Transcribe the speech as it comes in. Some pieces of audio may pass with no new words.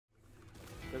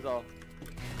That's all.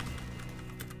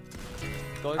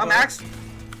 Oh, Max!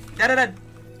 Dead.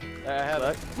 I have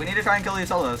it. We need to try and kill these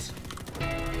solos.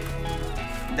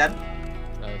 Dead.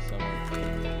 Nice, someone.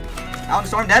 Out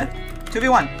Storm dead.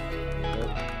 2v1.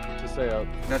 Yep. Just stay up.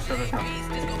 That's true.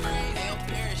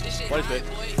 What is it?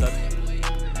 Dead.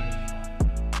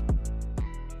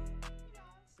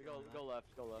 Go left.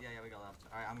 Yeah, we go left.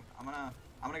 Alright,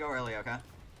 I'm gonna go early, okay?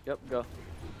 Yep, go.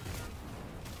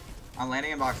 I'm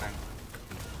landing and boxing.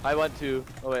 I went to.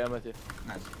 Oh wait, I'm with you.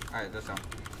 Nice. Alright, this one.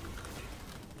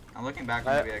 I'm looking back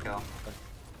for maybe a kill.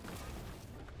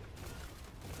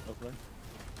 Opening.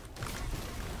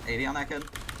 80 on that kid.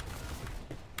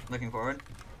 Looking forward.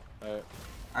 Alright.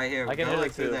 Alright, here. I can go hit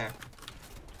like it through too. there.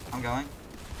 I'm going.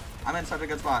 I'm in such a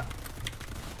good spot.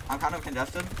 I'm kind of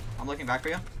congested. I'm looking back for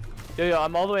you. Yo,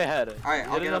 I'm all the way ahead. Alright,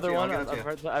 I'll get up to you. I'm in a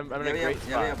great spot. I'm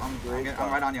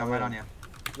right on you. I'm right on you.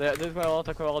 There's my wall.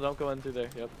 Take my wall. Don't go in through there.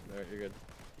 Yep. Alright, you're good.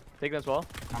 Take this wall.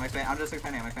 I'm just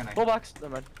expanding. I'm expanding. Full box.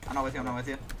 Never mind. I'm not with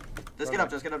you. Just get up.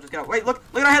 Just get up. Wait, look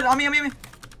at our head. On me.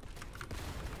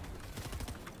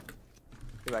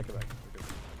 Get back.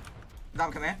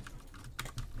 Dom, come here.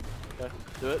 Okay.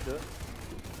 Do it.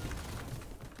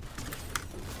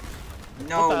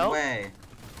 No way.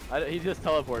 He just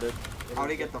teleported. How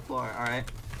did he get the floor? Alright.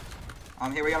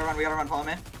 Here, we gotta run. Follow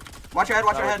me. Watch your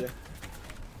head.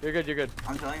 You're good.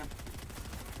 I'm telling you.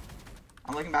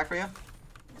 I'm looking back for you.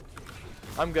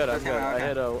 I'm good. Okay. I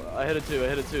hit a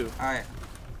two. Alright.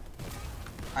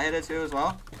 I hit it too as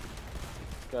well.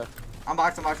 Okay. I'm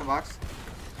boxed.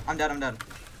 I'm dead.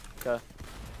 Okay.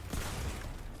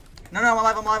 No, I'm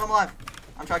alive.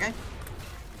 I'm chugging.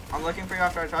 I'm looking for you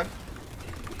after I chug.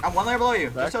 I'm one layer below you.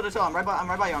 Just chill. I'm right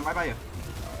by you.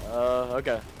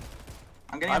 Okay.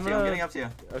 I'm getting up to you.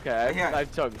 Okay,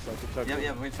 I've chugged, so I can chug.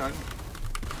 Yep, we chug.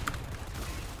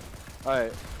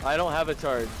 Alright. I don't have a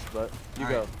charge, but you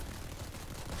go.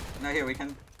 No, here, we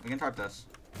can tarp this.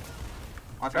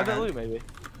 Watch Grab our that head. loot, maybe.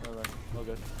 Oh, no. All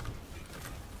good.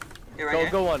 Here, right here.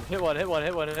 Go one. Hit one.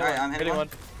 Alright, I'm hitting one.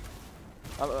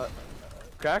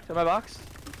 Cracked in my box.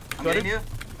 I'm getting you.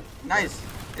 Nice.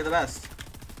 You're the best.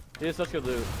 He has such good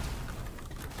loot.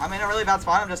 I'm in a really bad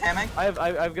spot. I'm just hamming. I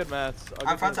have good mats.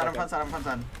 I'm front side.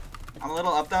 I'm a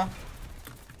little up though.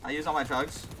 I used all my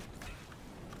chugs.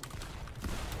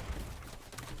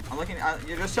 I'm looking.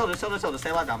 You just chill. Just stay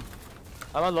alive, Dom.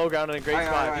 I'm on low ground in a great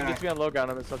spot. Right, If you get to be on low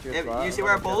ground, I'm in such a good spot. You see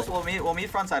where it pulls? We'll meet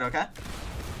front side, okay?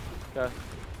 Okay.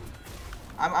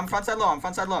 I'm front side low.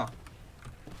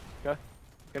 Okay.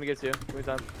 Gonna get to you. Give me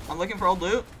time. I'm looking for old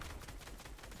loot.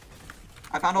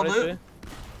 I found old loot.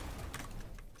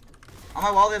 On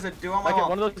my wall, there's a duo on my wall.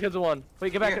 One of those kids won.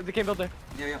 Wait, get back. Here. They came built there.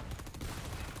 Yeah.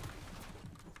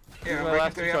 Here,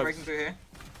 I'm breaking through here.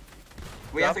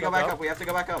 We have to go back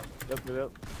up.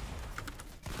 Yep.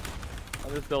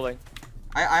 I'm just building.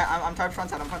 I'm tied front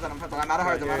side. I'm out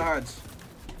of hards.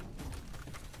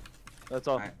 That's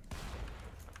all. Right.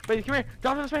 Wait, come here.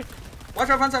 Drop this way. Watch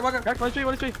out front side. Crack, one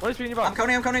HP in your box. I'm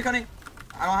coning.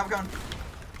 I don't have a cone.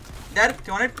 Dead.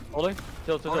 200. Holding.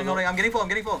 Chill. Holding. I'm getting full.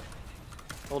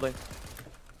 Holding.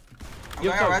 I'm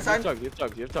going out right side. You have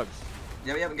chugs.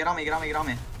 Yeah. Get on me.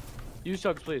 Use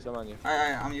chugs, please. I'm on you.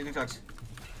 Alright. I'm using chugs.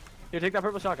 Here, take that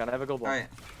purple shotgun. I have a gold one. Alright.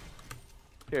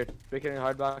 Here, breaking a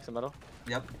hard box of metal.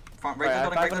 Yep. Break this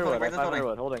building.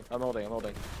 Holding. I'm holding.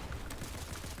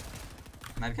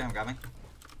 Medkit, I'm grabbing.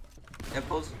 Yep,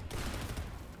 pulls.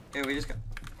 Here,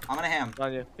 I'm gonna ham.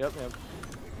 On you. Yep.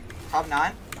 Top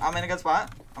 9. I'm in a good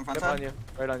spot. I'm front side. On you.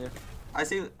 Right on you. I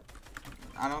see.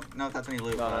 I don't know if that's any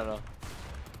loot. No.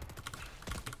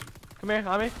 Come here,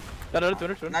 on me. Got another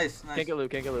 200. Nice. Can't get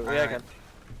loot. All Yeah, right.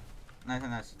 I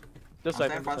can. Nice. Just I'm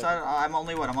staying front side. I'm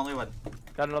only wood.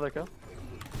 Got another kill.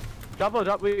 Drop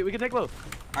low. We can take low.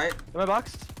 Alright. In my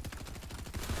box.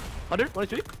 100. 1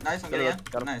 HP. Nice. I'm getting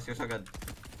in. Nice. You're so good.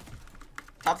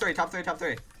 Top 3.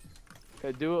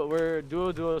 Okay, we're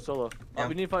duo solo. Yep.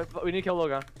 We need to kill low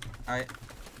guy. Alright.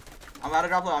 I'm about to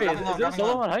drop low. I'm dropping low. Is there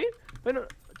solo on height? Wait, no.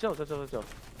 Chill.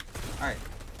 Alright.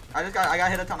 I got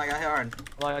hit a ton. I got hit hard.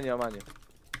 I'm on you.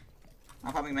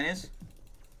 I'm popping minis.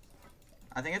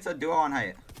 I think it's a duo on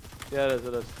height. Yeah, it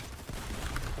is.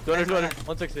 200.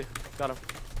 160. Got him.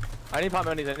 I need pop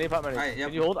minis. Alright, yep.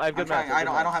 Can you hold? I have good mats. I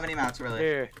don't have any mats really.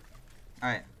 Here.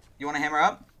 Alright. You want to hammer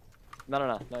up? No,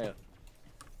 not yet.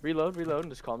 Reload, and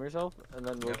just calm yourself, and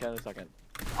then we'll count in a second.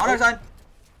 On our side.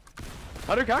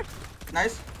 100 crack.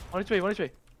 Nice. 1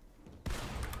 HP.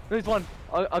 There's one.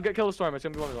 I'll get kill the storm. It's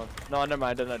gonna be 1v1. No, never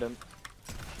mind. I didn't.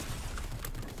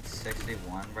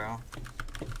 61, bro.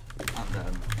 I'm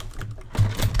dead.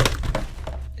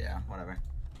 Yeah, whatever.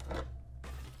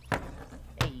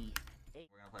 Hey. We're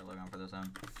gonna play Logan for this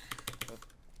zone.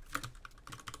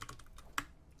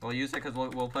 We'll use it because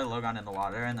we'll play low gun in the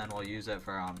water, and then we'll use it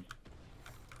for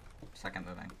second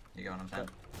moving. You get what I'm saying?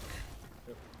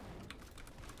 Yep.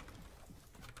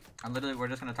 I'm literally, we're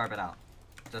just gonna tarp it out.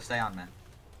 Just stay on, man.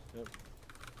 Yep.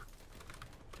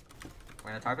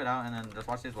 We're gonna tarp it out, and then just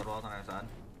watch these wood walls on our side.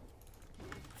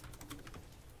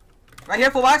 Right here,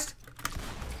 full boxed.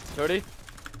 30?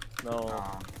 No.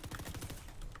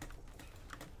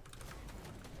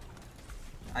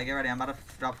 Alright, get ready. I'm about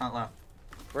to drop front low.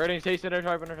 We're getting chased in our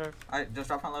tarp, Alright, just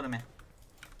drop front low to me.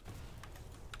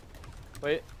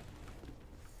 Wait.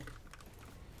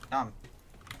 Dumb.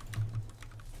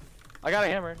 I got a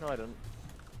hammer. No, I didn't.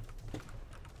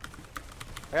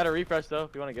 I got a refresh though,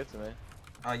 if you want to get to me.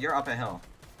 You're up a hill.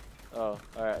 Oh,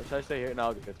 alright. Should I stay here? No,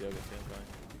 I'll get to you. I'm fine.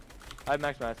 I have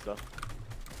max mats though.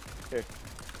 Here.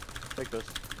 Take this.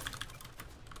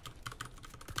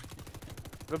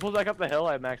 If it pulls back up the hill,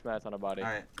 I have max mats on a body.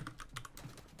 Alright.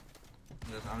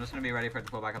 I'm just gonna be ready for it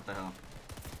to pull back up the hill.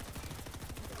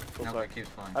 Nope, it keeps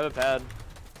pulling. I have a pad.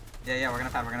 Yeah, we're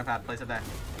gonna pad. Place it there.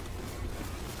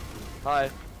 Hi.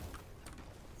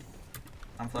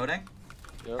 I'm floating.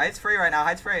 Yep. Height's free right now.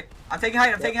 Height's free. I'm taking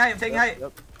height. I'm taking height.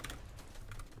 Yep.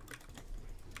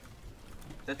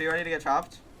 Just be ready to get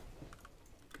chopped.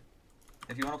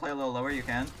 If you want to play a little lower, you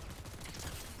can.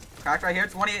 Cracked right here.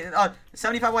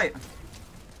 75 weight.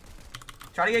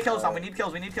 Try to get kills on. We need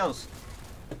kills.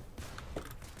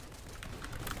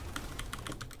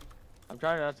 I'm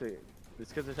trying not to.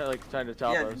 These kids are trying to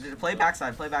chop us. Yeah, play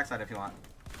backside if you want.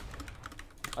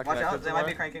 Watch out, they might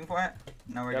be cranking for it.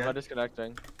 No, we're good. I'm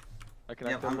disconnecting. I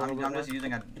connected. I'm just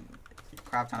using a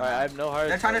crap ton. Alright, I have no hearts.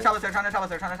 They're trying to chop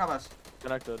us.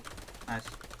 Connected. Nice.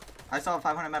 I still have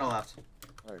 500 metal left.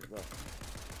 Alright, go.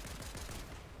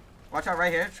 Watch out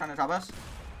right here, trying to chop us.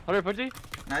 150.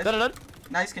 Nice. Done.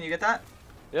 Nice, can you get that?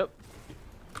 Yep.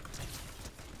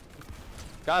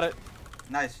 Got it.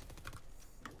 Nice.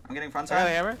 I'm getting front I got a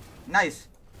side. hammer. Nice.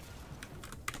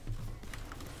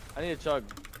 I need a chug.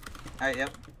 Alright,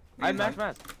 yep. I have max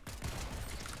mats.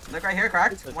 Look right here,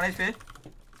 cracked. 1 HP.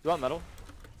 You want metal?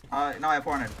 No, I have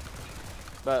 400.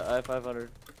 But I have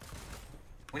 500.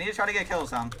 We need to try to get kills,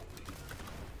 Sam.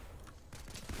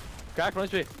 Crack, 1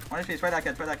 HP. 1 HP, spray that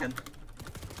kid.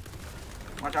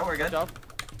 Watch out, we're good. Good job.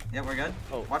 Yep, we're good.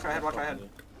 Oh, watch our head.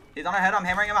 He's on our head, I'm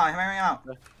hammering him out.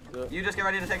 Yeah. You just get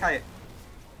ready to take height.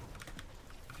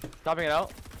 Chopping it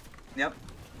out. Yep.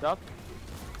 Chop.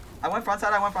 I went front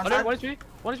side. 1 HP.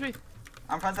 1 HP.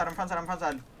 I'm front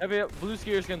side. Heavy blue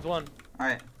skier skins 1.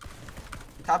 Alright.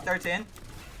 Top 13.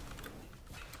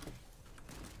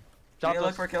 Chop Need to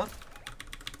look for kills.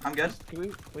 I'm good.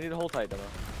 We need to hold tight, demo.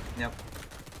 Yep.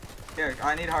 Here,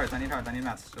 I need hearts. I need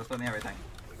mats. Just let me everything.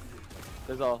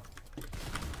 There's all.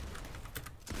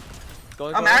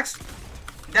 Going I'm maxed.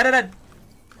 Dead.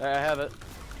 I have it.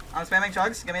 I'm spamming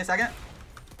chugs. Give me a second.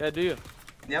 Yeah, do you?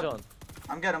 Yep.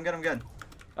 I'm good. Alright,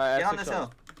 Get on this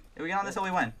hill. If we get on this hill,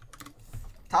 we win.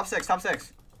 Top 6.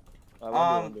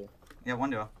 One duo. Yeah, 1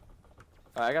 duo.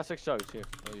 Alright, I got 6 chugs here.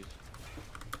 I'll use.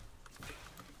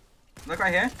 Look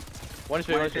right here. 1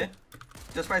 HP.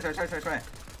 Just spray.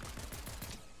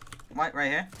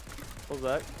 Right here. What's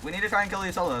that? We need to try and kill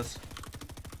these solos.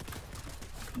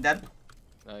 Dead.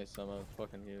 Nice, I'm a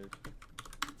fucking huge.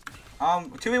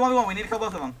 2v1v1. We need to kill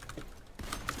both of them.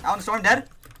 Out in the storm, dead.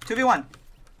 2v1.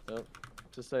 Yep.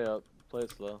 Just stay up. Play it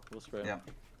slow. We'll spray. Yep.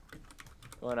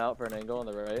 Going out for an angle on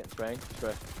the right. Spraying.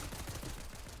 Spray.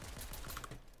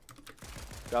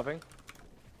 Dropping.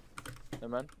 Never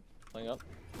mind. Playing up.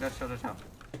 Just chill. 1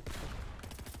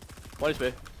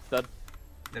 HP. Dead.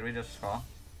 Did we just fall?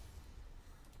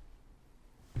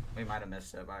 We might have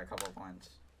missed it by a couple of points.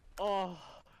 Oh.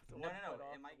 No.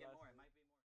 It might get more.